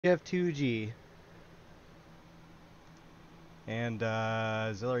tf2g. And,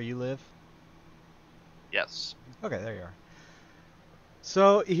 Ziller, you live? Yes. Okay, there you are.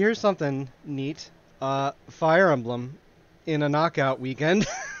 So, here's something neat. Fire Emblem in a knockout weekend.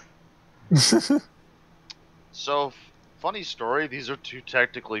 So, funny story. These are two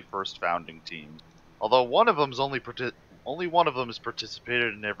technically first founding teams. Although one of them's only one of them has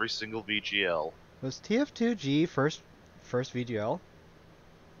participated in every single VGL. Was tf2g first VGL?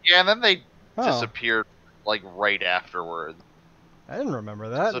 Yeah, and then they Oh, disappeared like right afterwards. I didn't remember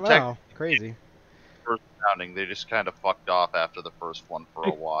that. So Wow, technically, crazy. first founding, they just kind of fucked off after the first one for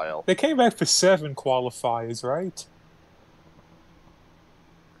a They, while. they came back for 7 qualifiers, right?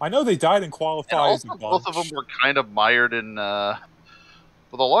 I know they died in And qualifiers a also, both of them bunch. were kind of mired in.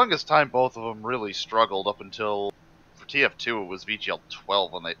 For the longest time, both of them really struggled up until for TF2 it was VGL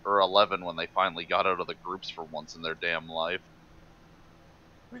 12 when they or 11 when they finally got out of the groups for once in their damn life.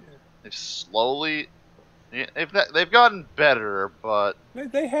 They've slowly, they've gotten better, but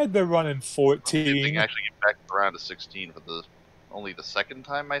They had their run in I don't think they can 14. actually get back around to 16 for only the second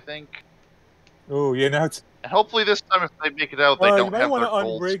time, I think. Oh, yeah, now it's... And hopefully this time, if they make it out, they Well, you don't might have want their to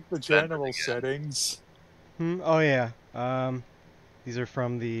gold unrig the suspended general again. settings. Oh yeah. These are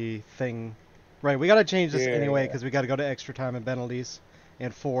from the thing. Right, we gotta change this anyway Yeah. because we gotta go to extra time and penalties.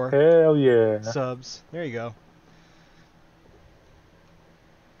 And 4 Hell yeah. subs. There you go.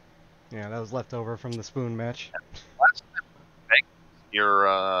 Yeah, that was left over from the spoon match. Last time, your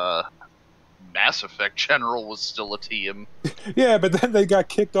Mass Effect general was still a team. Yeah, but then they got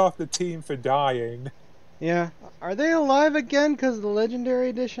kicked off the team for dying. Yeah. Are they alive again because of the Legendary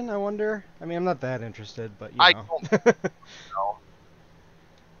Edition, I wonder? I mean, I'm not that interested, but, I you don't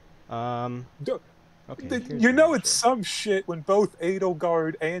know. Okay, here's You the know it's matchup. some shit when both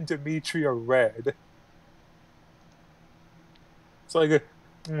Edelgard and Dimitri are red. It's like,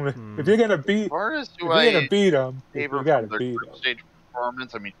 if you're gonna beat, As far as if who you're gonna I beat them, you favor gotta from their beat group them. stage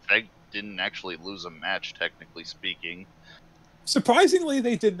performance, I mean, Feg didn't actually lose a match, technically speaking. Surprisingly,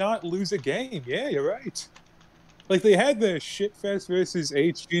 they did not lose a game. Yeah, you're right. Like, they had the shitfest versus And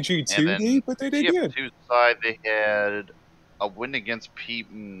then HGG2D, but they did good. TF2's side, they had a win against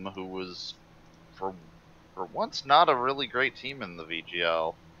Peyton, who was, for once, not a really great team in the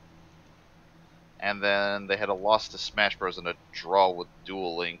VGL. And then they had a loss to Smash Bros. And a draw with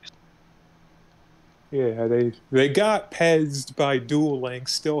Duel Links. Yeah, they got pezzed by Duel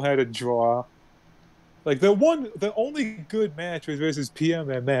Links, still had a draw. Like, the only good match was versus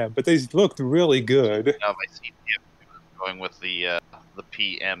PMMM, but they looked really good. Now I see TF2 going with the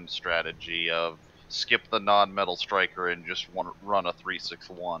PM strategy of skip the non-metal striker and just run a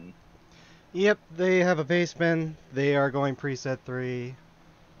 3-6-1. Yep, they have a base spin. They are going preset 3.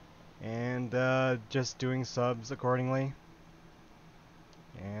 And just doing subs accordingly.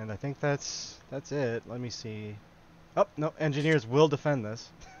 And I think that's it. Let me see. Oh, no, engineers will defend this.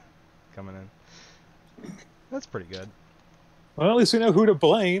 Coming in. That's pretty good. Well, at least we know who to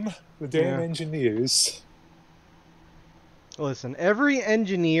blame. The damn Yeah. engineers. Listen, every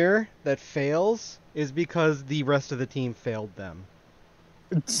engineer that fails is because the rest of the team failed them.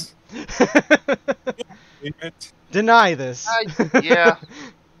 Deny this. Yeah.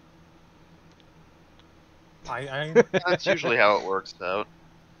 I That's usually how it works out.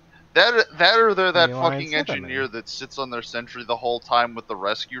 That or they're that fucking engineer that that sits on their sentry the whole time with the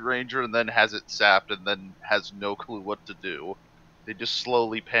rescue ranger and then has it sapped and then has no clue what to do. They just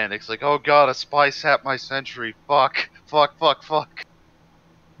slowly panic. It's like, oh god, a spy sapped my sentry. Fuck. Fuck, fuck, fuck.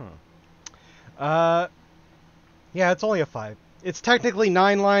 Yeah, it's only a 5. It's technically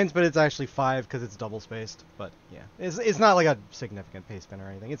 9 lines, but it's actually 5 because it's double spaced. But yeah, it's not like a significant pace spin or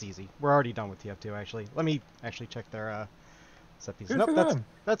anything. It's easy. We're already done with TF2 actually. Let me actually check their set pieces. Good Nope, for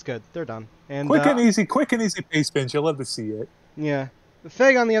that's good. They're done. And quick and easy pace spins. You'll love to see it. Yeah,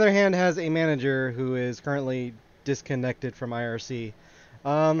 Feg on the other hand has a manager who is currently disconnected from IRC.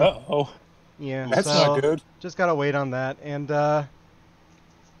 Uh-oh. Yeah, That's so not good. just gotta wait on that. And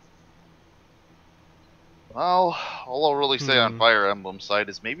Well, all I'll really say on Hmm. Fire Emblem side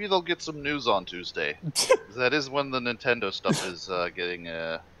is maybe they'll get some news on Tuesday. That is when the Nintendo stuff is getting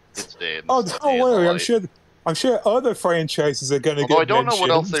its day. Oh, don't worry. I'm sure other franchises are gonna Although I get don't know what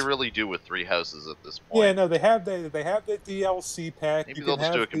else they mentioned. really do with Three Houses at this point. Yeah, no, they have the DLC pack. Maybe they'll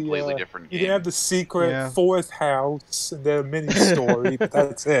just do a completely different game. You can have the secret Yeah. 4th house and the mini story, but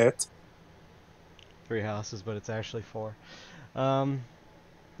that's it. 3 houses, but it's actually 4.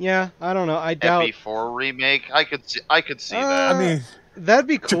 Yeah, I don't know. I doubt. FE4 remake. I could see that. I mean, That'd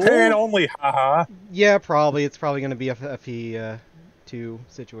be cool. Japan only, haha. Yeah, probably. It's probably gonna be a FE2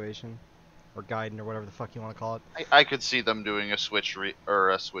 situation. or Gaiden or whatever the fuck you want to call it. I could see them doing a Switch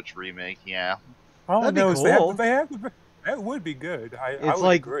remake. Yeah. All I That'd be know is they cool. have that would be good. I It's would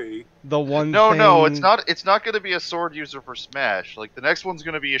like agree. the one No, thing. no, it's not. It's not going to be a sword user for Smash. Like the next one's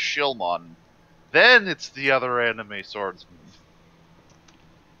going to be a Shilmon. Then it's the other anime swordsman.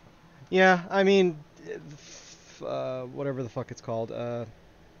 Yeah, I mean, whatever the fuck it's called,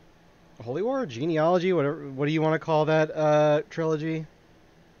 Holy War, genealogy, whatever. What do you want to call that trilogy,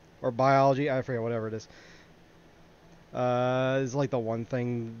 or biology? I forget. Whatever it is. Is like the one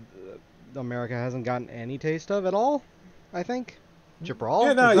thing America hasn't gotten any taste of at all. I think. Gibraltar.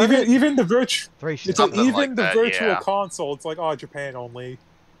 Yeah, no, even the virtual. Thracia. It's like Something even like the that, virtual yeah. console. It's like, oh, Japan only.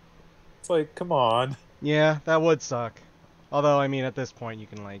 It's like, come on. Yeah, that would suck. Although, I mean, at this point, you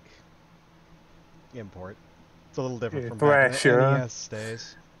can like import. It's a little different Yeah, from back in Thrasher. the NES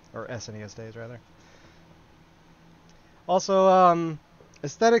days, or SNES days rather. Also,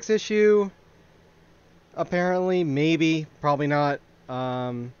 aesthetics issue. Apparently, maybe, probably not.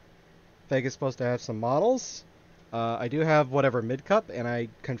 Vega's supposed to have some models. I do have whatever mid-cup, and I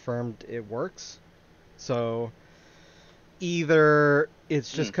confirmed it works. So, either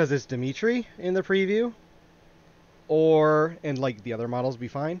it's just because it's Dimitri in the preview, or, and like the other models be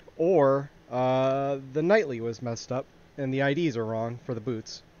fine, or the Knightly was messed up, and the IDs are wrong for the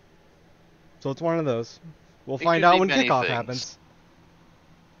boots. So it's one of those. We'll It find could out be when many kickoff things. happens.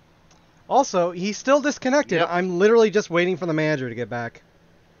 Also, he's still disconnected. Yep. I'm literally just waiting for the manager to get back.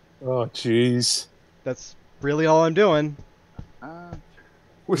 Oh, jeez. That's really all I'm doing.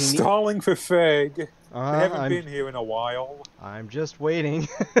 We're He ne- stalling for Feg. They haven't I'm, been here in a while. I'm just waiting.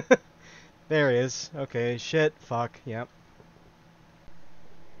 There he is. Okay, shit, fuck, yep.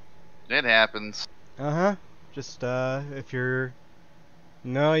 It happens. Uh-huh. Just, if you're...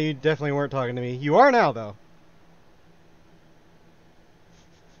 No, you definitely weren't talking to me. You are now, though.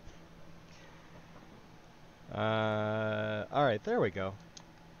 Alright, there we go.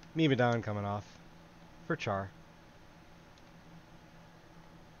 Mimidan coming off. For Char.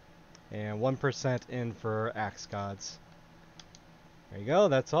 And 1% in for Axe Gods. There you go,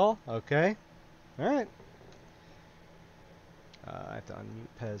 that's all. Okay. Alright. I have to unmute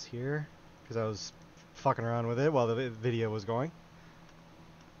Pez here, because I was fucking around with it while the video was going.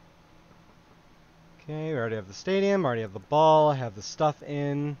 Okay, we already have the stadium, already have the ball, I have the stuff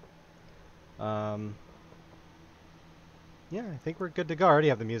in. Yeah, I think we're good to go. I already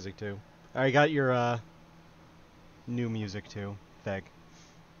have the music too. I already got your new music too, Feg.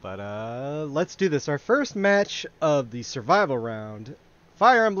 But let's do this. Our first match of the survival round,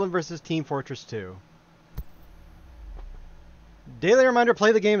 Fire Emblem versus Team Fortress 2. Daily reminder,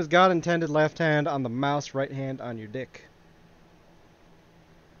 play the game as God intended, left hand on the mouse, right hand on your dick.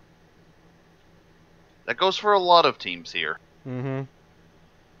 That goes for a lot of teams here. Mm-hmm.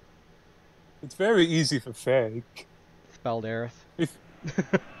 It's very easy for Feg. Spelled Aerith. If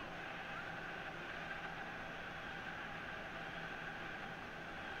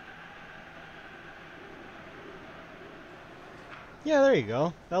Yeah, there you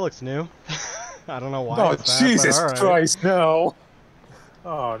go. That looks new. I don't know why. oh, it's that, Jesus but all right. Christ, no.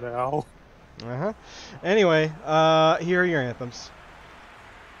 Oh, no. Uh-huh. Anyway, here are your anthems.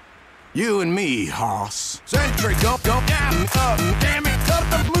 You and me, hoss. Sentry, go, damn it, cut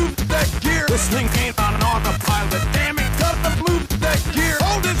the move that gear. This thing ain't on an autopilot, damn it, cut the move that gear.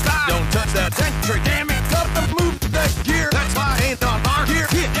 Hold it down, don't touch that sentry, damn it, cut the move that gear. That's why I ain't on our gear,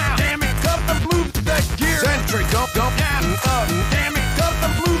 get down, damn it, cut the move that gear. Sentry, go, damn it, cut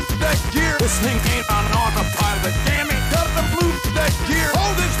the move that gear. This thing ain't on an autopilot, damn it, cut the move that gear.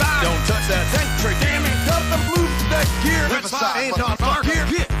 Hold it down, don't touch that sentry, damn it, cut the move that gear. That's why I ain't on our gear,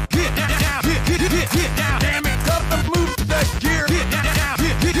 get down, damn it, cut the move that gear. Get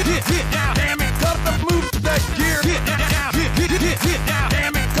down, damn it, cut the move that gear. Get down,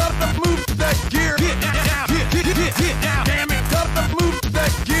 damn it, cut the move that gear. Get down, damn it, cut the move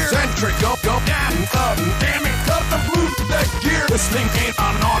that gear. Sentry, go, damn it, cut the move that gear. This thing ain't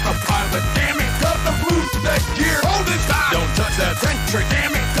on an autopilot, damn it, cut the move that gear. Hold it down, don't touch that sentry,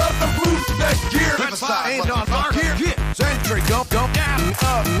 damn it, cut the move that gear. That's why I ain't on our gear. Sentry, go, damn it.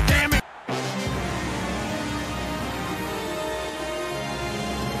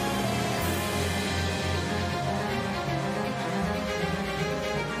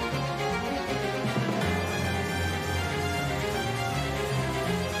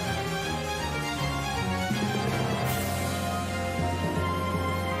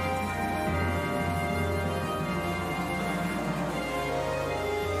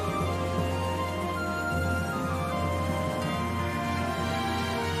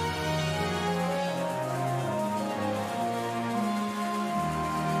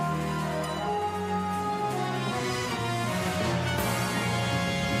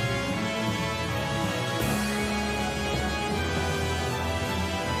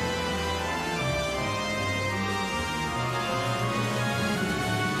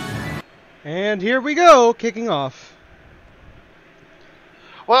 And here we go, kicking off.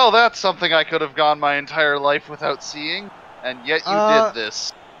 Well, that's something I could have gone my entire life without seeing, and yet you did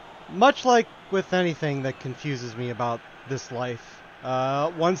this. Much like with anything that confuses me about this life.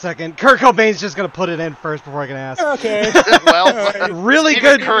 1 second. Kurt Cobain's just gonna put it in first before I can ask. Okay. Well, Really even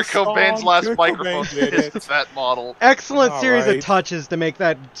good. Kurt Cobain's last Kurt microphone Cobain did is it. that model. Excellent series Alright. of touches to make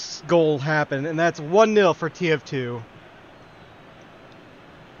that goal happen, and that's 1-0 for TF2.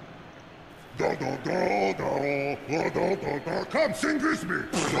 Come sing with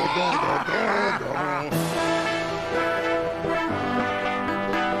me.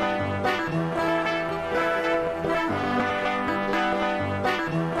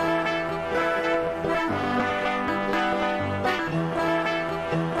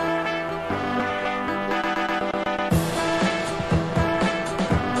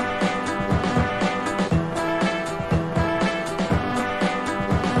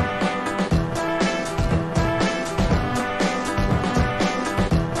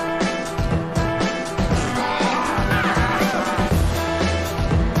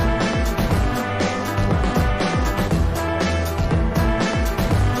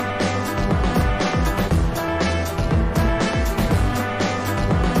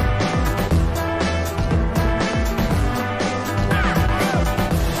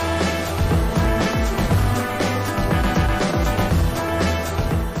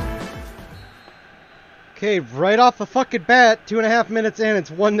 Okay, right off the fucking bat, 2.5 minutes in,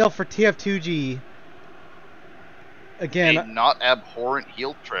 it's 1-0 for TF2G. Again, A not abhorrent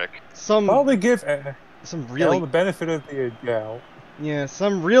heel trick. some Probably give really the benefit of the doubt. yeah,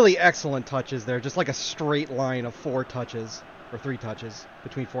 some really excellent touches there. Just like a straight line of 4 touches or 3 touches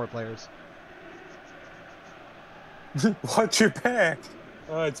between 4 players. Watch your back.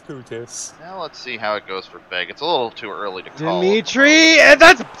 Oh, it's Putis. Now let's see how it goes for Feg. It's a little too early to call. Dimitri, and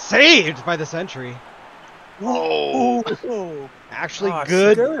that's saved by the sentry. Oh, Actually, Ah,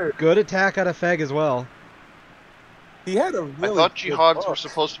 good attack out of Feg as well. He had a I really thought good jihads were look.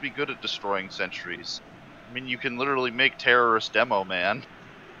 supposed to be good at destroying sentries. I mean, you can literally make terrorist demo, man.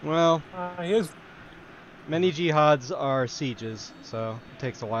 Well, He is. many jihads are sieges, so it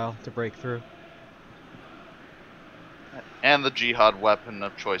takes a while to break through. And the jihad weapon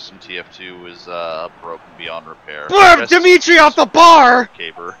of choice in TF2 is broken beyond repair. Boom! Just Dimitri off the bar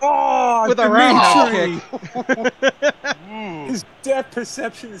Caber. Oh, with a roundhouse Dimitri! kick. His depth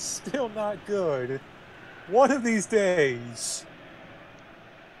perception is still not good. One of these days.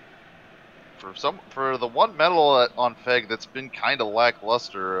 For the one medal on Feg that's been kind of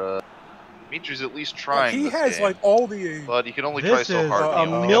lackluster, Dimitri's at least trying. He this has game, like all the. but he can only try This so is hard.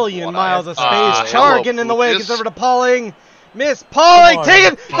 a to million one miles eye. of space. Char hello, getting in the way, Lucas. gets over to Pauling. Miss Pauling Come on.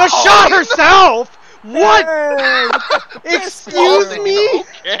 taking the shot herself. What? Hey! Excuse Pauling, me?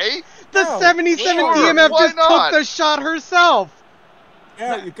 Okay. The No, 77 sure, DMF why just not? took the shot herself.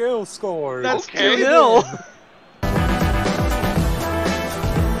 Yeah, your girl scored. That's Okay. 2-0.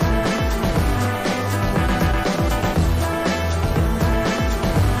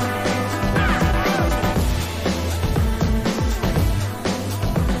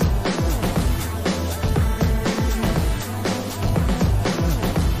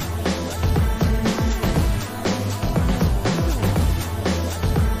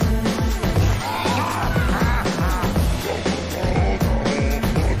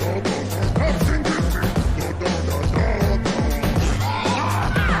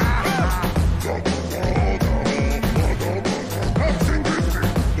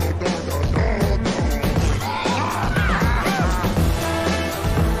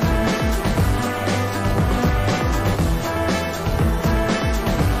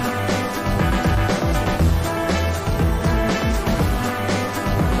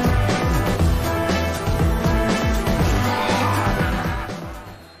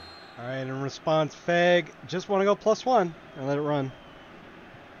 Alright, in response, Feg just want to go +1 and let it run.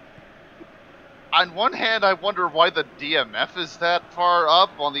 On one hand, I wonder why the DMF is that far up.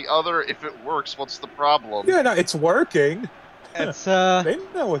 On the other, if it works, what's the problem? Yeah, no, it's working. It's, They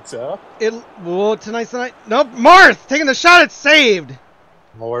know what's up. well, tonight's the night. Nope, Marth taking the shot, it's saved!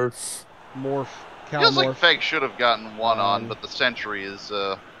 Morph. Morph. Cal Feels Morph. like Feg should have gotten one on, but the Sentry is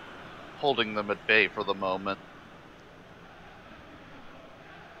holding them at bay for the moment.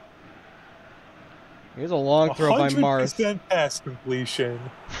 Here's a long throw by Marth. 100% pass completion.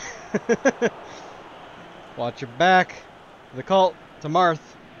 Watch your back. The cult to Marth.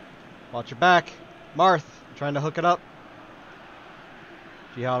 Watch your back. Marth trying to hook it up.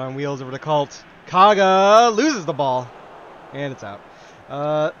 Jihad on wheels over to Cult. Kaga loses the ball. And it's out.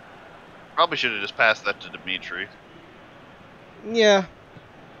 Probably should have just passed that to Dimitri. Yeah.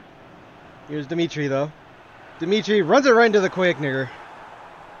 Here's Dimitri, though. Dimitri runs it right into the quick nigger.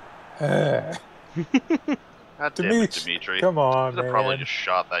 God damn it, Dimitri. Come on, You could have man. probably just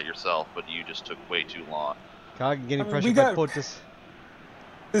shot that yourself, but you just took way too long. Cog getting I mean, pressured by Potus.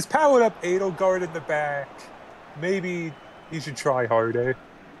 This powered up Edelgard in the back. Maybe he should try harder.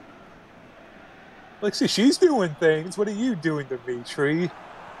 Like, see, she's doing things. What are you doing, Dimitri?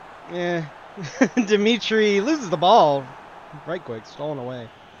 Yeah. Dimitri loses the ball right quick, stolen away.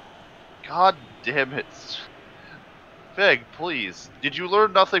 God damn it. Fig, please. Did you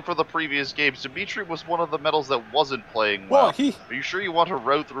learn nothing from the previous games? Dimitri was one of the medals that wasn't playing well. Are you sure you want to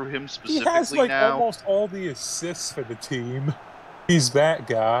row through him specifically now? He has, like, almost all the assists for the team. He's that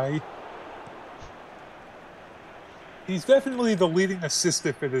guy. He's definitely the leading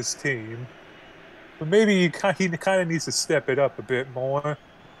assister for this team. But maybe he kind of needs to step it up a bit more.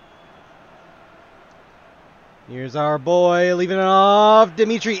 Here's our boy leaving it off.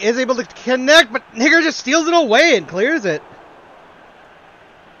 Dimitri is able to connect, but Nigger just steals it away and clears it.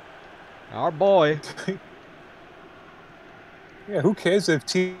 Our boy. Yeah, who cares if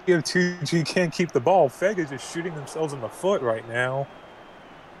tf2g can't keep the ball? Feg is just shooting themselves in the foot right now.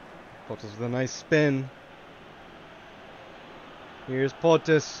 Potus with a nice spin. Here's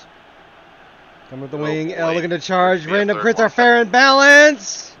Potus. Coming with the wing. L looking to charge. Random crits are fair and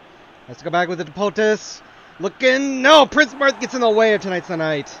balanced. Let's go back with it to Potus. Looking. No, Prince Marth gets in the way of tonight's the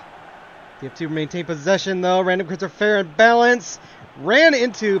night. TF2 maintain possession though. Random crits are fair and balanced. Ran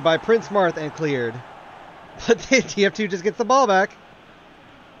into by Prince Marth and cleared. But TF2 just gets the ball back.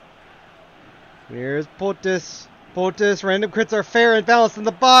 Here's Potus. Potus. Random crits are fair and balanced in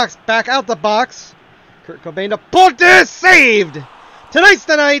the box. Back out the box. Kurt Cobain to Potus. Saved. Tonight's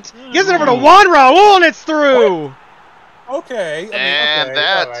the night. Gives it over to Juan Raul and it's through. What? Okay. And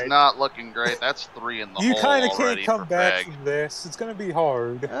that's not looking great. That's 3 in the hole. You kind of already can't come back Feg. from this. It's going to be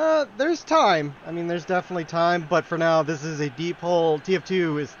hard. There's time. I mean, there's definitely time. But for now, this is a deep hole.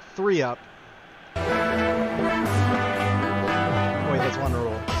 TF2 is 3 up. Wait, that's Juan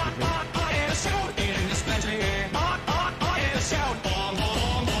Raul.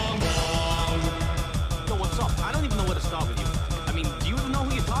 Yo, what's up? I don't even know where to start with you. I mean, do you even know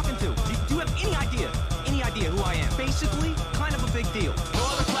who you're talking to? Do you have any idea who I am? Basically, kind of a big deal. No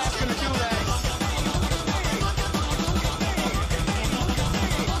other class gonna do that.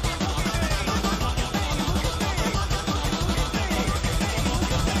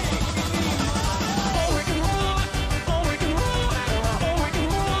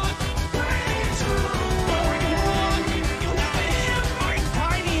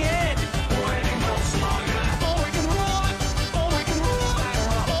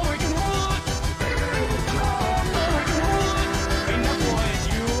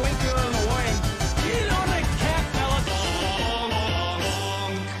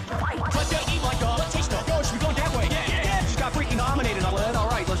 All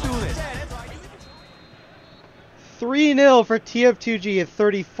right, let's do this. 3-0 for TF2G at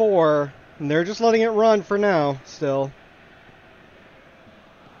 34. And they're just letting it run for now, still.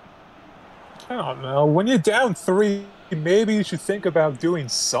 I don't know. When you're down 3, maybe you should think about doing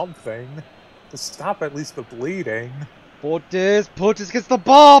something to stop at least the bleeding. Potus gets the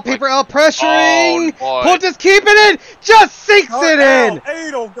ball. Paper out pressuring. Oh, Potus keeping it. Just sinks it in.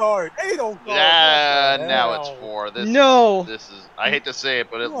 Edelgard. Yeah, now it's 4. This is. I hate to say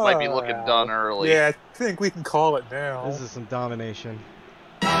it, but it might be looking done early. Yeah, I think we can call it now. This is some domination.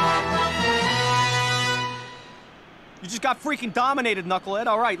 You just got freaking dominated, Knucklehead.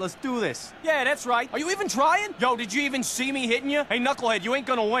 All right, let's do this. Yeah, that's right. Are you even trying? Yo, did you even see me hitting you? Hey, Knucklehead, you ain't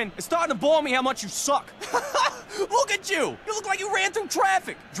gonna win. It's starting to bore me how much you suck. Look at you. You look like you ran through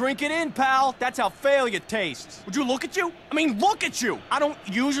traffic. Drink it in, pal. That's how failure tastes. Would you look at you? I mean, look at you. I don't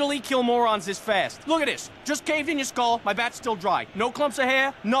usually kill morons this fast. Look at this. Just caved in your skull. My bat's still dry. No clumps of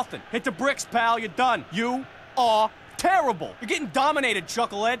hair. Nothing. Hit the bricks, pal. You're done. You are terrible. You're getting dominated,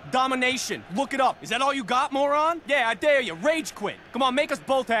 Chucklehead. Domination. Look it up. Is that all you got, moron? Yeah, I dare you. Rage quit. Come on, make us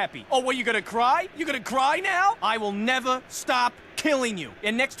both happy. Oh, what, you gonna cry? You gonna cry now? I will never stop killing you.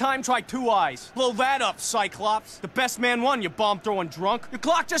 And next time, try 2 eyes. Blow that up, Cyclops. The best man won, you bomb-throwing drunk. Your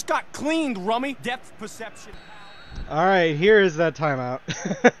clock just got cleaned, rummy. Depth perception. All right, here is that timeout.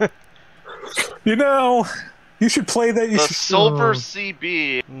 You know, you should play that. The Silver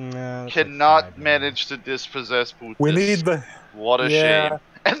CB cannot manage to dispossess Putis. We need the. What a shame.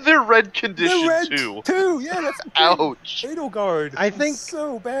 And they're red condition too. Yeah, that's ouch. Edelgard. I think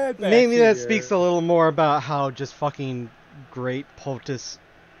so bad. Maybe that speaks a little more about how just fucking great Potus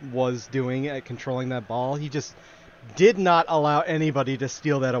was doing at controlling that ball. He just did not allow anybody to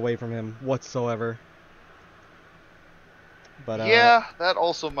steal that away from him whatsoever. But yeah, that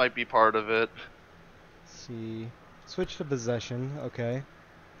also might be part of it. let's see. Switch to possession. Okay.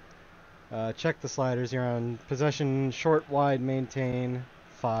 Check the sliders. You're on possession, short, wide, maintain,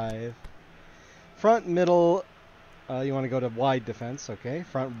 5. Front, middle, you want to go to wide defense. Okay.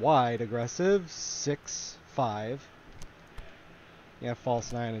 Front, wide, aggressive, 6, 5. Yeah,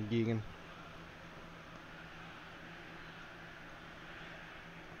 false 9 and Geegan.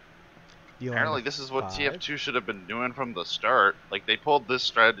 Apparently this is what TF2 should have been doing from the start. Like, they pulled this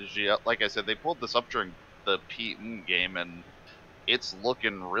strategy up. Like I said, they pulled this up during the Pregame game, and it's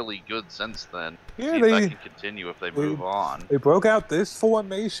looking really good since then. Yeah, see if that can continue if they move on. They broke out this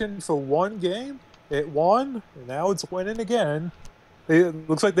formation for one game. It won, and now it's winning again. It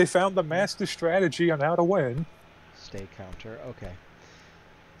looks like they found the master strategy on how to win. Stay counter. Okay.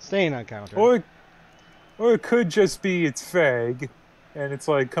 Staying on counter. Or it could just be it's Feg, and it's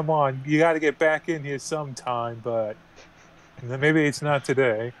like, come on, you got to get back in here sometime, but maybe it's not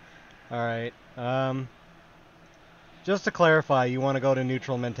today. All right. Just to clarify, you want to go to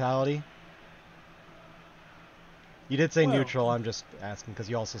neutral mentality? You did say neutral. I'm just asking because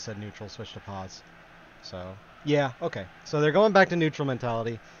you also said neutral. Switch to pause. So yeah, okay. So they're going back to neutral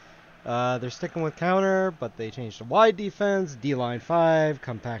mentality. They're sticking with counter, but they changed to wide defense, D-line 5,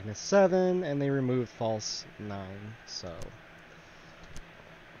 compactness 7, and they removed false 9. So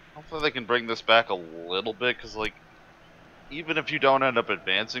hopefully they can bring this back a little bit, because like, even if you don't end up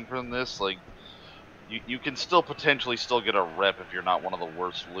advancing from this, like, you can still potentially still get a rep if you're not one of the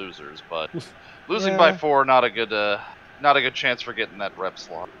worst losers. But losing by 4, not a good chance for getting that rep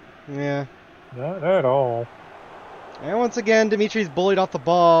slot. Yeah. Not at all. And once again, Dimitri's bullied off the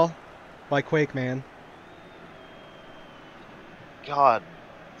ball by Quake Man. God.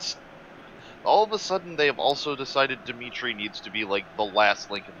 All of a sudden, they have also decided Dimitri needs to be like the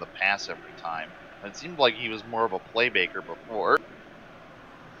last link in the pass every time. It seemed like he was more of a playmaker before.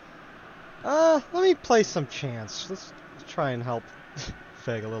 Let me play some chance. Let's try and help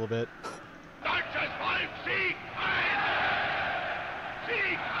Feg a little bit.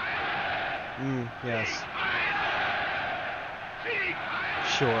 Yes.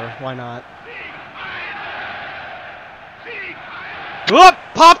 Sure, why not? Whoop!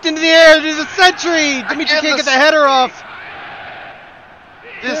 Popped into the air! There's a sentry! Dimitri can't get the header off!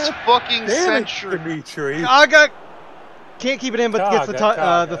 This fucking Damn sentry! it, Dimitri. Kaga can't keep it in, but gets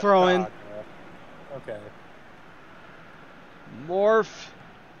the throw in. Okay. Morph.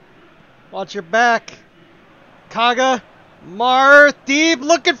 Watch your back. Kaga. Marth. Deep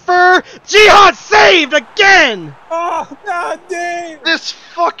looking for Jihad saved again! Oh, god damn! This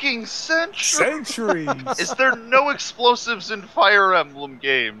fucking sentry! Centuries! Is there no explosives in Fire Emblem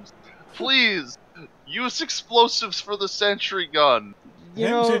games? Please, use explosives for the sentry gun. You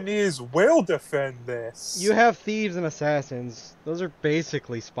know, Engineers will defend this. you have thieves and assassins. Those are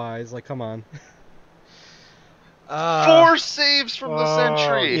basically spies. Like, come on. 4 saves from the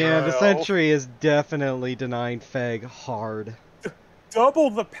sentry! Yeah, the sentry is definitely denying Feg hard. Double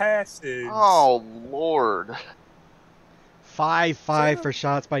the passes. Oh, Lord. 5-5 for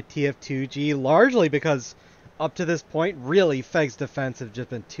shots by tf2g, largely because up to this point, really, Feg's defense have just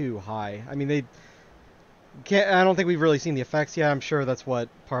been too high. I mean, I don't think we've really seen the effects yet. I'm sure that's what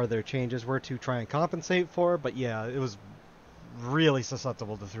part of their changes were to try and compensate for, but yeah, it was really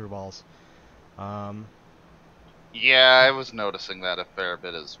susceptible to through balls. Yeah, I was noticing that a fair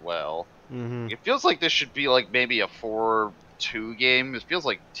bit as well. Mm-hmm. It feels like this should be like maybe a 4-2 game. It feels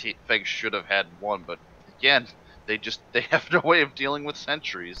like Feg should have had one, but again, they have no way of dealing with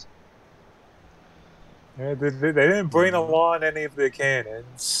sentries. Yeah, they didn't bring along any of their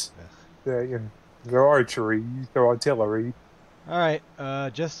cannons. Their archery, their artillery. Alright,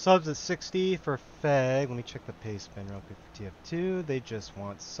 just subs at 60 for Feg. Let me check the pace spin real quick for TF2. They just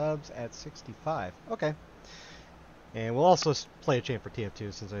want subs at 65. Okay. And we'll also play a chain for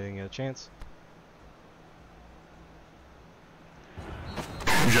TF2 since I didn't get a chance.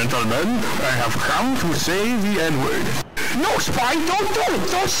 Gentlemen, I have come to say the N-word. No, Spy, don't do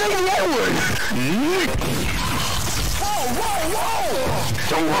it! Don't say the N-word! Whoa, whoa, whoa!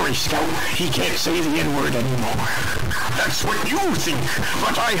 Don't worry, Scout. He can't say the N-word anymore. That's what you think,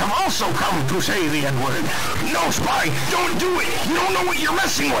 but I have also come to say the N-word. No, Spy, don't do it! You don't know what you're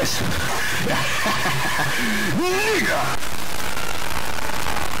messing with! Nigga!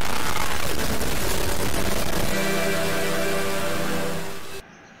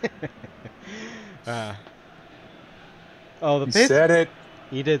 Oh, the He pace. said it.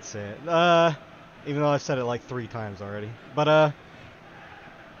 He did say it. Even though I've said it like 3 times already. But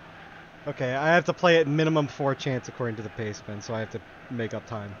okay, I have to play it minimum 4 chants according to the pace spin, so I have to make up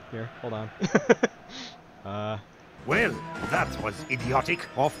time here. Hold on. Well, that was idiotic.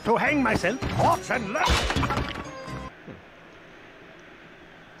 Off to hang myself, horse and left.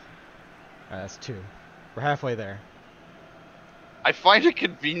 That's 2. We're halfway there. I find it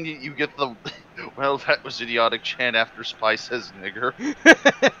convenient you get the, well, that was idiotic chant after Spy says nigger.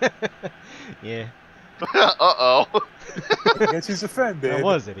 Yeah. Uh-oh. I guess he's offended. That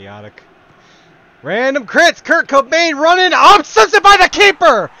was idiotic. Random crits! Kurt Cobain running! Obsessed by the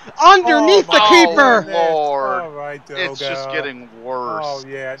keeper! Underneath the keeper! Lord. All right, Doga. It's just getting worse. Oh,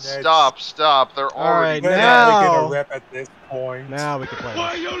 yeah. Stop. They're already right, They're now. making a rep at this point. Now we can play.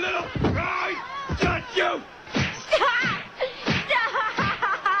 Why, you little... I got you! Stop!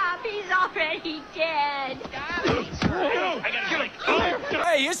 He's already dead. I gotta kill him.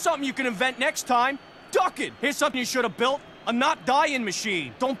 Hey, here's something you can invent next time. Duck it. Here's something you should have built. A not dying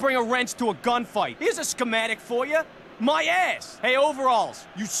machine. Don't bring a wrench to a gunfight. Here's a schematic for you. My ass. Hey, overalls,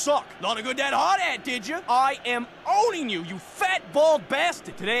 you suck. Not a good that hard at, did you? I am owning you, you fat, bald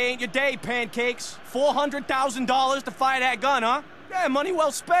bastard. Today ain't your day, pancakes. $400,000 to fire that gun, huh? Yeah, money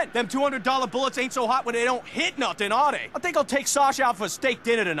well spent. Them $200 bullets ain't so hot when they don't hit nothing, are they? I think I'll take Sasha out for a steak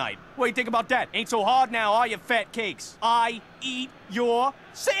dinner tonight. What do you think about that? Ain't so hard now, are you, fat cakes? I eat your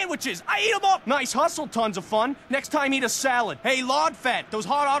sandwiches. I eat them up. Nice hustle, tons of fun. Next time, eat a salad. Hey, lard fat. Those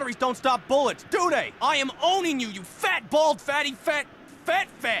hard arteries don't stop bullets, do they? I am owning you, you fat, bald, fatty, fat.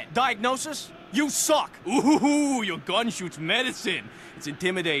 Diagnosis? You suck. Ooh, your gun shoots medicine. It's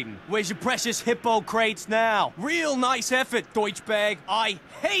intimidating. Where's your precious hippo crates now? Real nice effort, Deutschbag. I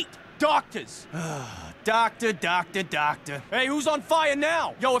hate doctors. Doctor. Hey, who's on fire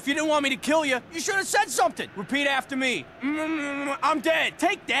now? Yo, if you didn't want me to kill you, you should have said something. Repeat after me. I'm dead.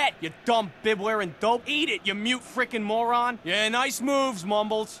 Take that, you dumb bib-wearing dope. Eat it, you mute frickin' moron. Yeah, nice moves,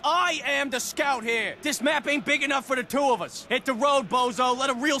 Mumbles. I am the scout here. This map ain't big enough for the 2 of us. Hit the road, bozo.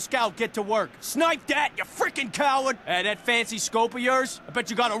 Let a real scout get to work. Snipe that, you frickin' coward. That fancy scope of yours? I bet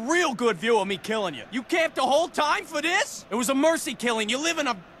you got a real good view of me killing you. You camped the whole time for this? It was a mercy killing. You live in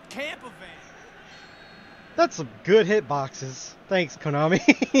a camper van. That's some good hitboxes. Thanks, Konami.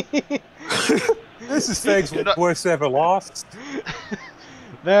 This is Feg's worst ever lost.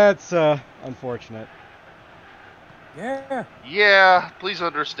 That's unfortunate. Yeah. Yeah, please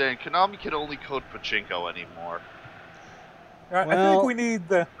understand, Konami can only code pachinko anymore. I think we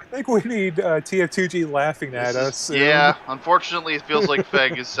need tf2g laughing at us. Soon. Yeah, unfortunately, it feels like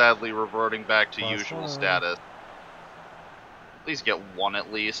Feg is sadly reverting back to usual status. Please get 1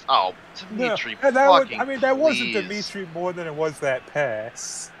 at least. Oh, Dimitri, that wasn't please. Dimitri more than it was that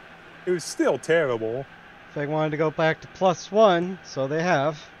pass. It was still terrible. Feg wanted to go back to +1, so they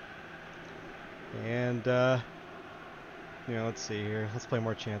have. And, let's see here. Let's play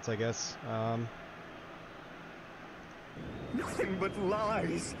more chants, I guess. Nothing but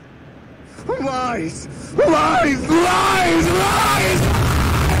lies. Lies! Lies! Lies! Lies!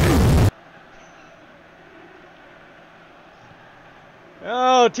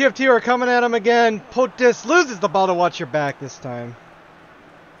 Oh, TF2 are coming at him again. Potus loses the ball to watch your back this time.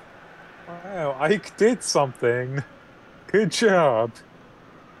 Wow, Ike did something. Good job.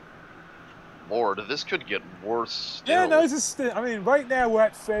 Lord, this could get worse still. Yeah, no, right now we're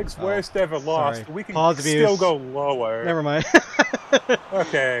at Feg's worst ever loss. Sorry. But we can Pause still abuse. go lower. Never mind.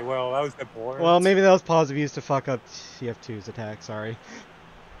 Okay, well, that was important. Well, maybe that was pause abuse to fuck up TF2's attack. Sorry.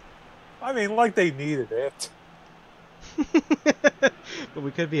 I mean, like they needed it. But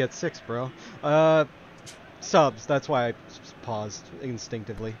we could be at 6, bro. Subs. That's why I paused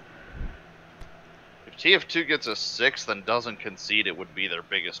instinctively. If TF2 gets a 6th and doesn't concede, it would be their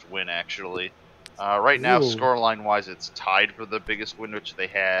biggest win, actually. Right now, scoreline-wise, it's tied for the biggest win, which they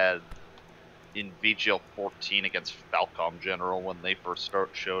had in VGL 14 against Falcom General when they first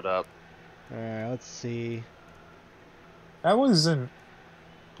showed up. Alright, let's see. That wasn't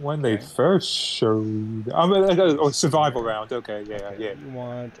when they first showed. I mean, survival round. Okay, yeah. You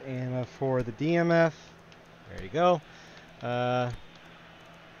want Anna for the DMF. There you go. Let's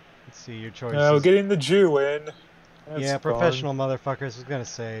see your choices. We're getting the Jew in. That's yeah, fun. professional motherfuckers. I was gonna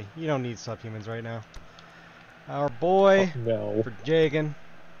say, you don't need subhumans right now. Our boy no. for Jagan.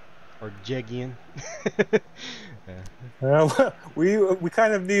 Or Jagian. Yeah. Well, we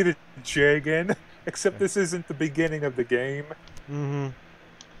kind of needed Jagan, except this isn't the beginning of the game. Mm-hmm.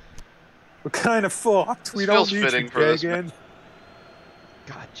 We're kind of fucked. We don't need Jagan.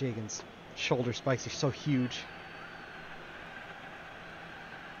 God, Jagan's shoulder spikes are so huge.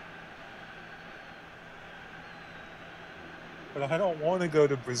 But I don't want to go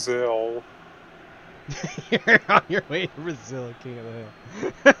to Brazil. You're on your way to Brazil, King of the Hill.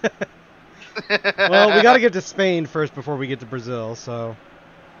 Well, we gotta get to Spain first before we get to Brazil, so...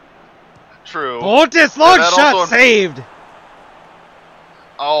 True. Otis, long that shot also- saved!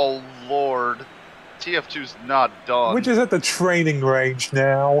 Oh, Lord. TF2's not done. We're just at the training range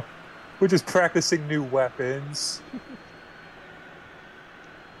now. We're just practicing new weapons.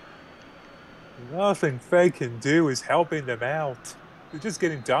 Nothing Faye can do is helping them out. They're just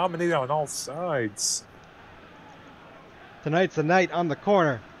getting dominated on all sides. Tonight's the night on the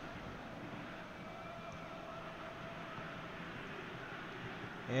corner.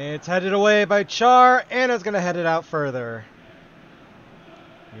 It's headed away by Char. Anna's going to head it out further.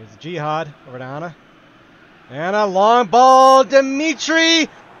 Here's Jihad over to Anna. Anna, long ball, Dimitri.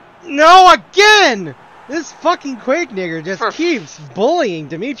 No, again! This fucking Quake nigger just keeps bullying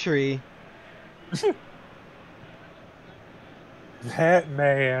Dimitri. That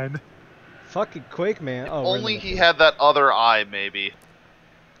man. Fucking Quake man. Oh, Only he had that other eye, maybe.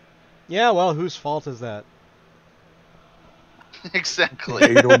 Yeah, well, whose fault is that? Exactly.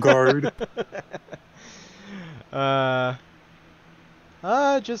 Edelgard.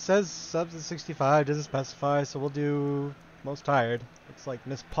 It just says subs at 65, doesn't specify, so we'll do most tired. Looks like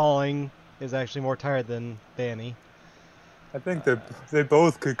Miss Pauling is actually more tired than Danny. I think they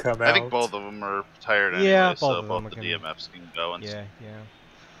both could come out. I think both of them are tired anyway, Yeah, so of both them the can- DMFs can go. And Yeah.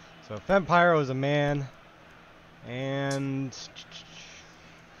 So Fempyro is a man, and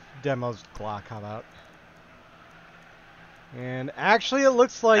Demo's Glock, how about? And actually it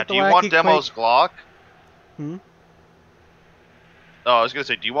looks like Now, the do you Wacky want Demo's Quake... Glock? Hmm? Oh, I was gonna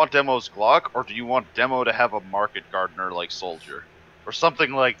say, do you want Demo's Glock, or do you want Demo to have a market gardener like Soldier, or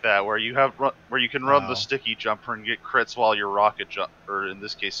something like that, where you have where you can run the sticky jumper and get crits while you're rocket jump, or in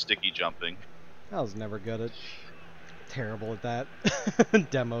this case, sticky jumping. I was never good at... Terrible at that.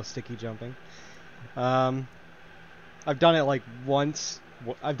 Demo sticky jumping. I've done it like once.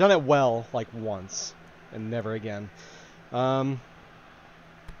 I've done it well like once, and never again.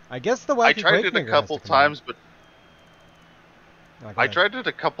 I guess the Wacky I tried Quake it a nigger couple has to come out. times, but Oh, go I ahead. tried it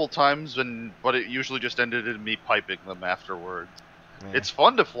a couple times, but it usually just ended in me piping them afterwards. Yeah. It's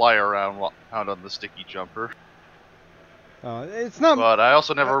fun to fly around on the sticky jumper, It's not. but I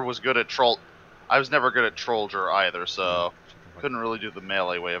also never was good at troll. I was never good at Trollger either, so couldn't really do the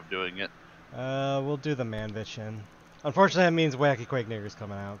melee way of doing it. We'll do the Manvichin. Unfortunately, that means Wacky Quake nigger's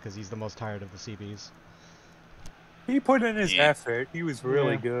coming out because he's the most tired of the CBs. He put in his Yeah. effort. He was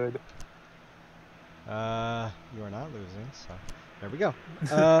really Yeah. good. You are not losing, so there we go.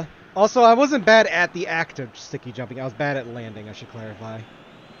 Also, I wasn't bad at the act of sticky jumping. I was bad at landing, I should clarify.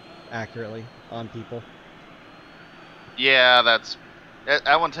 Accurately on people. Yeah,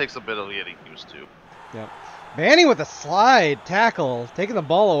 that one takes a bit of getting used to. Yep. Vanny with a slide tackle, taking the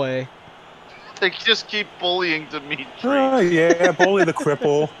ball away. They just keep bullying Dimitri. Oh, yeah, bully the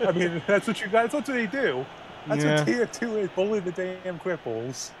cripple. I mean, that's what you guys. That's what they do. That's Yeah. what TF2 is. Bully the damn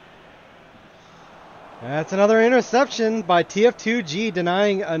cripples. That's another interception by tf2g,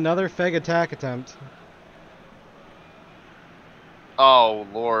 denying another Feg attack attempt. Oh,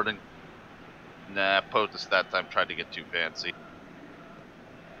 Lord. And nah, POTUS that time tried to get too fancy.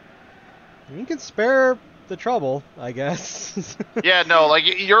 You can spare the trouble, I guess. Yeah, no, like,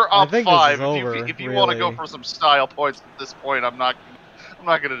 you're I up think this 5. is over, if you want to go really. for some style points at this point, I'm not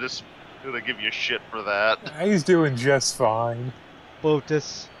gonna just give you shit for that. He's doing just fine.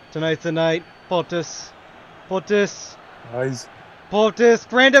 POTUS. Tonight's the night. POTUS. POTUS. He's,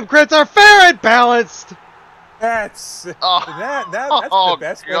 POTUS. Random crits are fair and balanced. that's Oh, that's oh, the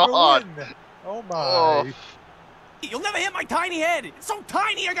best way God. to win. Oh my. Oh. You'll never hit my tiny head. It's so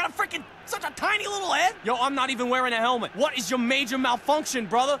tiny, I got a freaking such a tiny little head. Yo, I'm not even wearing a helmet. What is your major malfunction,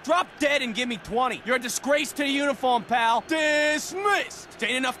 brother? Drop dead and give me 20. You're a disgrace to the uniform, pal. Dismissed.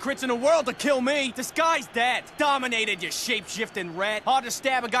 Ain't enough crits in the world to kill me. Disguise that. Dominated, you shape-shifting rat. Hard to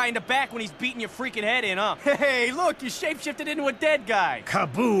stab a guy in the back when he's beating your freaking head in, huh? Hey, look, you shape-shifted into a dead guy.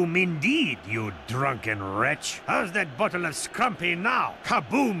 Kaboom indeed, you drunken wretch. How's that bottle of scrumpy now?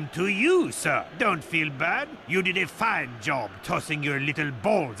 Kaboom to you, sir. Don't feel bad. You did a fine job tossing your little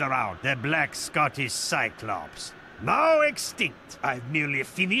balls around the black Scottish Cyclops. Now extinct. I've nearly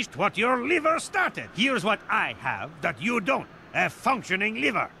finished what your liver started. Here's what I have that you don't. A functioning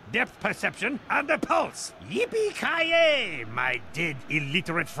liver, depth perception, and a pulse. Yippee-ki-yay, my dead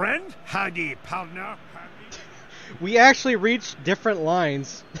illiterate friend. Howdy, partner. We actually reached different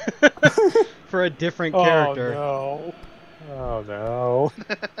lines for a different character. Oh no. Oh no.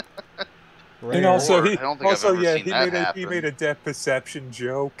 Rare. And also, Lord, he I don't think I've also ever yeah seen he that made happen. he made a depth perception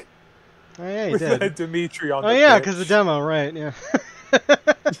joke Oh yeah, he with did. that Dimitri on Oh the yeah, pitch. because the demo, right? Yeah.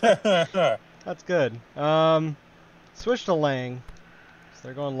 That's good. Switch to Lang. So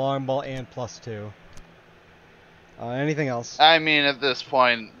they're going long ball and +2. Anything else? I mean, at this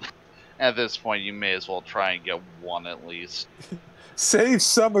point, At this point, you may as well try and get one at least. Save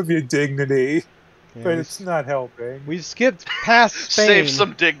some of your dignity, Yeah, but it's not helping. We've skipped past Spain. Save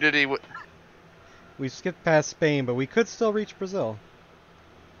some dignity. We've skipped past Spain, but we could still reach Brazil.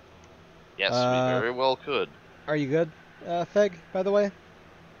 Yes, we very well could. Are you good, Feg, by the way?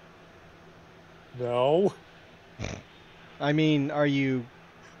 No. I mean, are you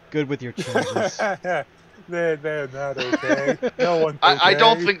good with your changes? They're not okay. No one's okay. I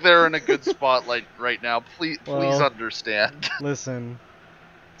don't think they're in a good spot right now. Please Well, understand. Listen,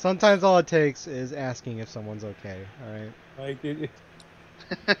 sometimes all it takes is asking if someone's okay, alright?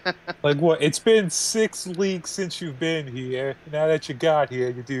 Like what? It's been 6 leagues since you've been here. Now that you got here,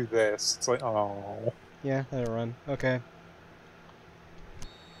 you do this. It's like, oh. Yeah, let it run. Okay.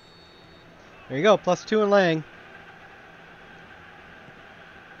 There you go, +2 in laying.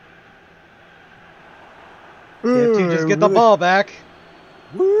 tf2 just get the ball back.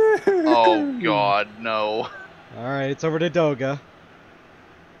 Oh god, no. Alright, it's over to Doga.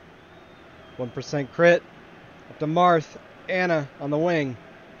 1% crit. Up to Marth. Anna on the wing.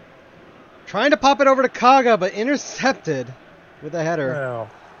 Trying to pop it over to Kaga, but intercepted with a header. Wow.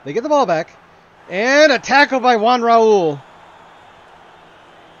 They get the ball back. And a tackle by Juan Raul.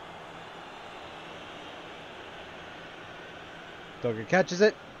 Doga catches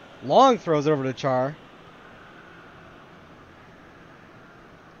it. Long throws it over to Char.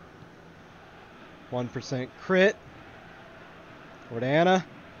 1% crit. Over to Anna.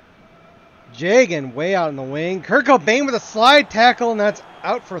 Jagan way out in the wing. Kurt Cobain with a slide tackle, and that's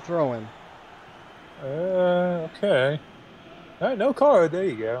out for throw-in. Okay. All right, no card. There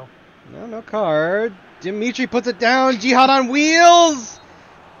you go. No card. Dimitri puts it down. Jihad on wheels.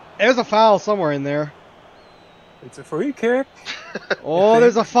 There's a foul somewhere in there. It's a free kick. Oh,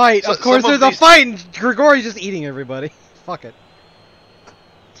 there's a fight. Of course there's a fight, and Grigori's just eating everybody. Fuck it.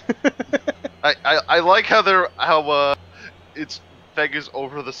 I like how it's Feg is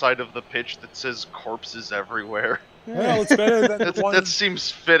over the side of the pitch that says corpses everywhere. Well, it's better than the one. That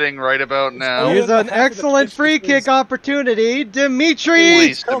seems fitting right about now. Here's an excellent free kick opportunity. Dimitri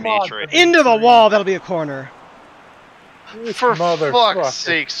Please, Dimitri. into the wall. That'll be a corner. For fuck's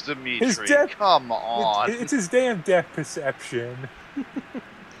sakes, Dimitri. Come on. It's his damn depth perception.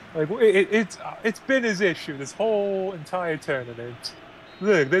 Like it's been his issue this whole entire tournament.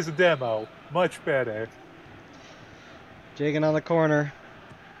 Look, there's a demo. Much better. Jagan on the corner.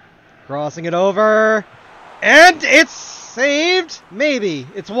 Crossing it over. And it's saved? Maybe.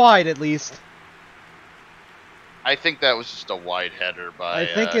 It's wide at least. I think that was just a wide header by I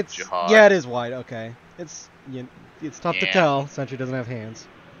think it's Jihad. Yeah, it is wide. Okay. It's tough to tell. Sentry doesn't have hands.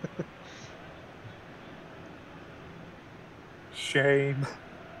 Shame.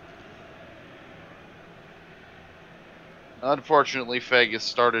 Unfortunately, Feg has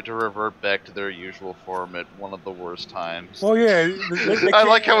started to revert back to their usual form at one of the worst times. Well, yeah. I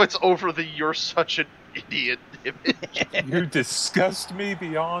like how it's over the "you're such an idiot" image. You disgust me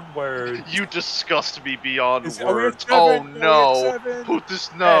beyond words. You disgust me beyond Are we words. at 7? Oh Are we no! at 7? Put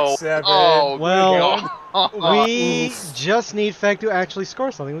this no. At 7. Oh Well, God. we just need Feg to actually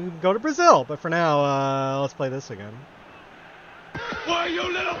score something. We can go to Brazil. But for now, let's play this again. Why, you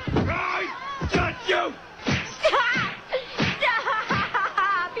little... Not you! Stop!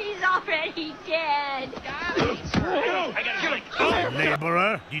 Stop! He's already dead. I gotta kill it.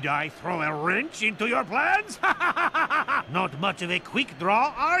 Laborer, did I throw a wrench into your plans? Not much of a quick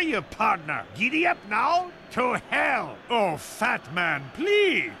draw, are you, partner? Giddy up now? To hell! Oh, fat man,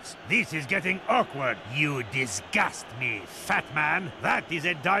 please! This is getting awkward. You disgust me, fat man. That is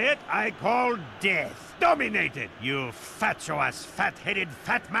a diet I call death. Dominated! You fatuous, fat-headed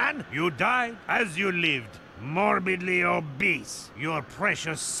fat man! You died as you lived. Morbidly obese. Your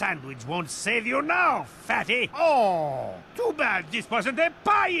precious sandwich won't save you now, fatty. Oh, too bad this wasn't a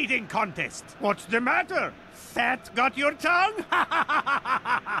pie-eating contest. What's the matter? Fat got your tongue?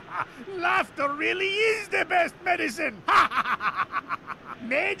 Laughter really is the best medicine.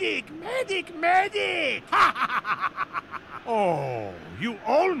 Medic, medic, medic. Oh, you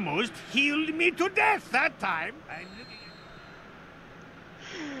almost healed me to death that time.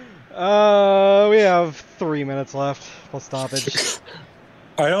 We have 3 minutes left. We'll stoppage.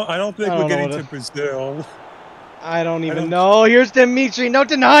 I don't think we're getting to Brazil. I don't even know. Here's Dimitri. No,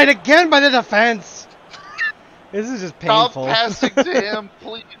 denied again by the defense. This is just painful. Stop passing to him,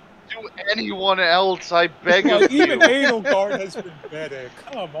 please. Do anyone else, I beg of you. Even Adelgard has been better.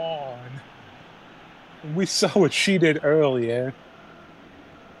 Come on. We saw what she did earlier.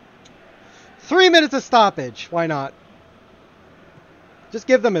 3 minutes of stoppage. Why not? Just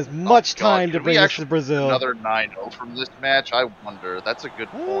give them as much time to bring us to Brazil. Another 9-0 from this match, I wonder. That's a good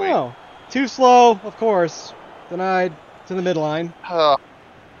point. Oh, Too slow, of course. Denied to the midline. God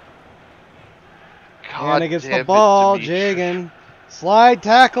And it gets damn the ball, Dimitri. Jagan. Slide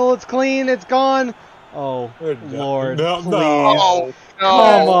tackle, it's clean, it's gone. Oh, Lord, No, please. Oh, no.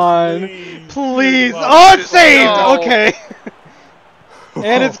 Come on. Please. Please. Good Oh, luck. it's saved! No. Okay.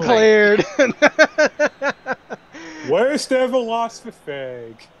 And it's Oh, cleared. Worst ever loss for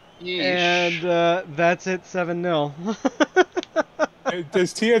Feg. Yeesh. And that's it, 7-0.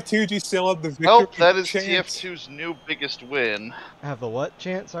 Does TF2G still have the victory Well, that is chant? TF2's new biggest win. Have the what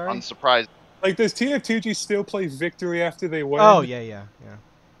chant, sorry? Unsurprising. Like, does TF2G still play victory after they win? Oh, yeah.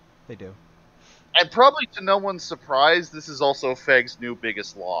 They do. And probably to no one's surprise, this is also Feg's new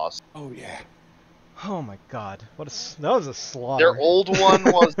biggest loss. Oh, yeah. Oh my god. That was a slaughter. Their old one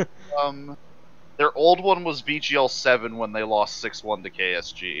was VGL 7 when they lost 6-1 to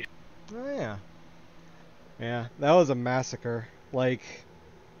KSG. Oh, yeah. Yeah, that was a massacre. Like,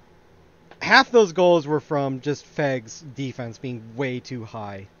 half those goals were from just Feg's defense being way too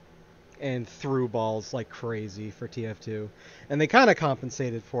high and threw balls like crazy for TF2. And they kind of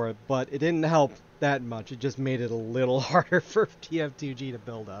compensated for it, but it didn't help that much. It just made it a little harder for TF2G to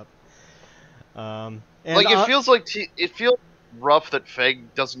build up. And Like, it feels like it feels rough that Feg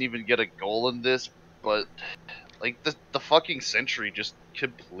doesn't even get a goal in this, but like the fucking Sentry just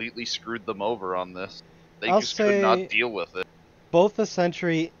completely screwed them over on this. They I'll just could say not deal with it. both the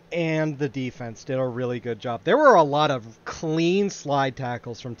Sentry and the defense did a really good job. There were a lot of clean slide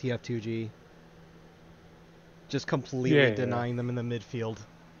tackles from TF2G. Just completely denying them in the midfield.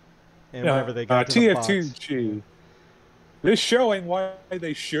 And whenever they got to the box. TF2G. They're showing why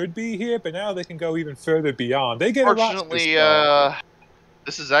they should be here, but now they can go even further beyond. They get Fortunately,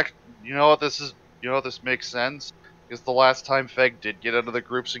 this is you know what this makes sense? Because the last time Feg did get out of the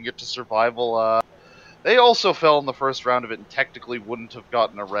groups and get to survival, they also fell in the first round of it and technically wouldn't have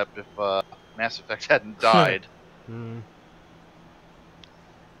gotten a rep if Mass Effect hadn't died.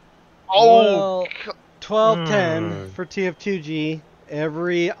 Well, 12-10 for TF2G.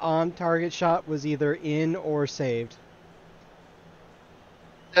 Every on-target shot was either in or saved.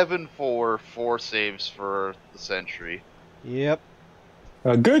 7-4, 4 saves for the Sentry. Yep.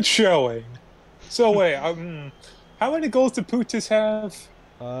 A good showing. So wait, how many goals did Putis have?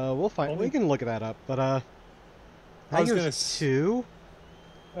 We'll find. We can look that up, but I think was it was 2.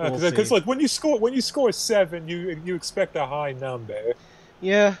 Because like when you score 7, you expect a high number.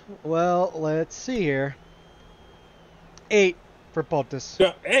 Yeah. Well, let's see here. 8 for Putis.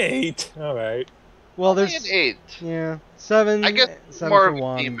 Yeah, 8. All right. Well, Only there's an 8. Yeah, 7. I guess 7 more for of a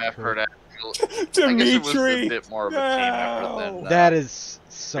 1. team effort. Actually, Dimitri. I guess it was a bit more of a team effort than That is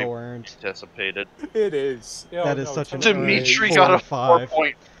so earned. anticipated. It is. That is such an Dimitri earned got a 4.5.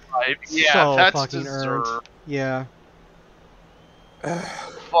 4.5. Yeah, So that's fucking deserved. earned. Yeah.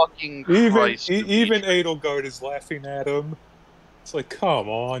 Fucking Christ, even Edelgard is laughing at him. It's like, come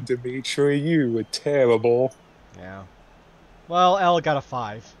on, Dimitri, you were terrible. Yeah. Well, Elle got a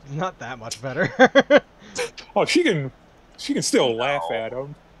 5. Not that much better. Oh, she can still laugh at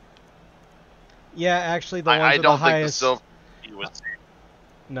him. Yeah, actually, the ones I with don't the think highest. the silver was.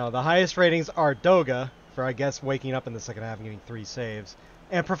 No, the highest ratings are Doga for, I guess, waking up in the second half and getting 3 saves,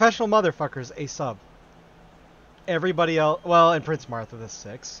 and Professional Motherfuckers a sub. Everybody else, well, and Prince Martha with a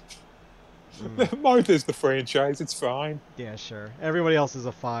 6. Martha's the franchise. It's fine. Yeah, sure. Everybody else is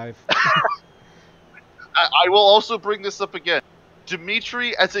a 5. I will also bring this up again.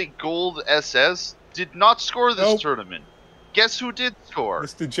 Dimitri, as a gold SS, did not score this tournament. Guess who did score?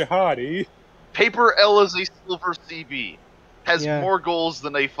 Mr. Jihadi. Paper L is a silver CB. Has more goals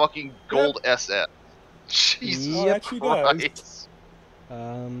than a fucking gold SS. Jesus Christ.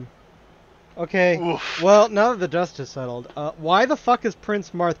 Okay. Oof. Well, now that the dust has settled, why the fuck is Prince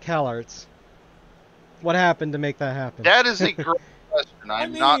Marth CalArts? What happened to make that happen? That is a great question.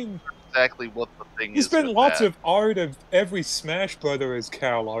 I'm not sure exactly what the thing There's is. been with lots that. of art of every Smash Brother as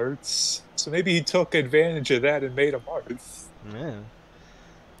CalArts, so maybe he took advantage of that and made a art. Yeah.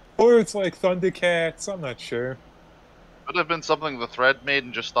 Or it's like Thundercats, I'm not sure. Could have been something the thread made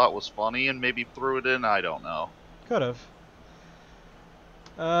and just thought was funny and maybe threw it in, I don't know. Could have.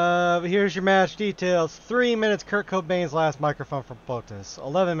 Here's your match details. 3 minutes Kurt Cobain's last microphone from Potus.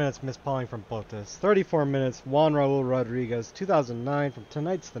 11 minutes Miss Pauling from Potus. 34 minutes Juan Raul Rodriguez, 2009 from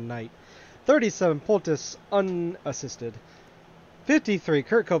Tonight's the Night. 37 Potus unassisted. 53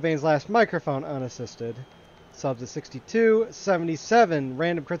 Kurt Cobain's last microphone unassisted. Subs at 62. 77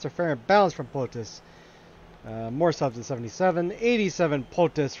 random crits are fair and balanced from Potus. More subs at 77. 87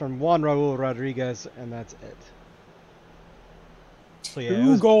 Potus from Juan Raul Rodriguez, and that's it. So yeah,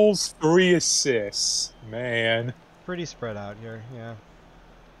 2 goals, 3 assists. Man. Pretty spread out here, yeah.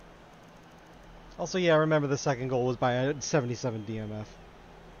 Also, yeah, I remember the second goal was by a 77 DMF.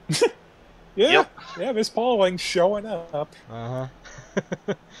 Yeah, Yep. yeah, Miss Pauling showing up.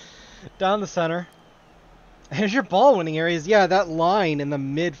 Uh-huh. Down the center. Here's your ball winning areas. Yeah, that line in the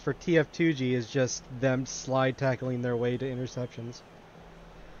mid for tf2g is just them slide tackling their way to interceptions.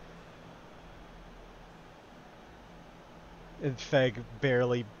 And Feg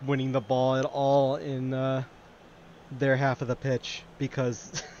barely winning the ball at all in their half of the pitch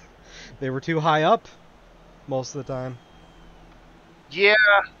because they were too high up most of the time. Yeah,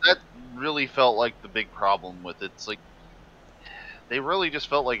 that really felt like the big problem with it. It's like they really just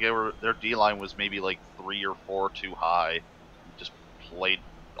felt like their D line was maybe like 3 or 4 too high. Just played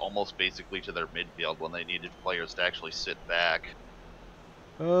almost basically to their midfield when they needed players to actually sit back.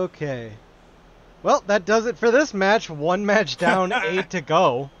 Okay. Well, that does it for this match. One match down, 8 to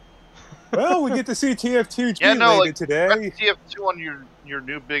go. Well, we get to see TF2G Yeah, no, later like today. TF2 on your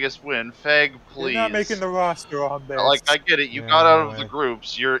new biggest win. Feg, please. You're not making the roster on this. Like, I get it. You Yeah, got out no of way. the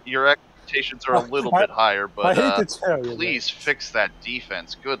groups. Your expectations are a little bit higher, but I hate to tell you, please fix that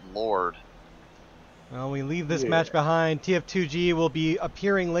defense. Good lord. Well, we leave this Yeah. match behind. TF2G will be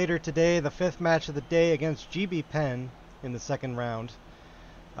appearing later today, the 5th match of the day against GB Penn in the second round.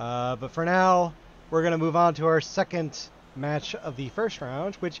 But for now, we're going to move on to our second match of the first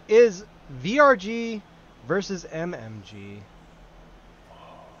round, which is VRG versus MMG.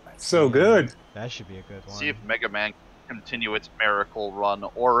 So good. That should be a good one. See if Mega Man can continue its miracle run,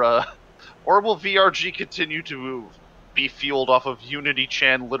 or will VRG continue to be fueled off of Unity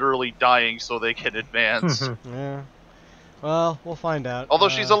Chan literally dying so they can advance? Yeah. Well, we'll find out. Although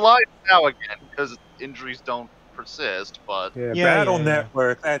she's alive now again because injuries don't persist, but Yeah, Yeah, Battle yeah.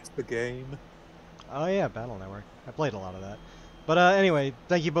 Network, that's the game. Oh yeah, Battle Network. I played a lot of that. But anyway,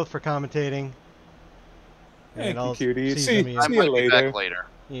 thank you both for commentating. Thank I'll you, cutie. see See some of I you- might be later. back later.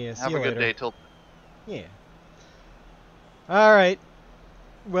 Yeah, see Have you a good later. day till. Yeah. All right.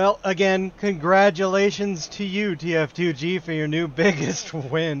 Well, again, congratulations to you, TF2G, for your new biggest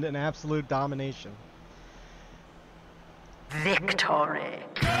win and absolute domination. Victory.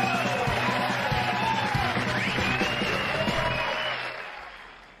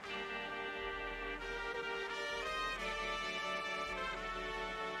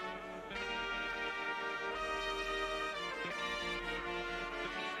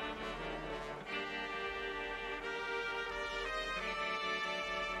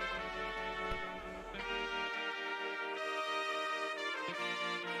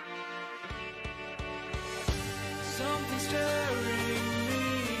 Something stirring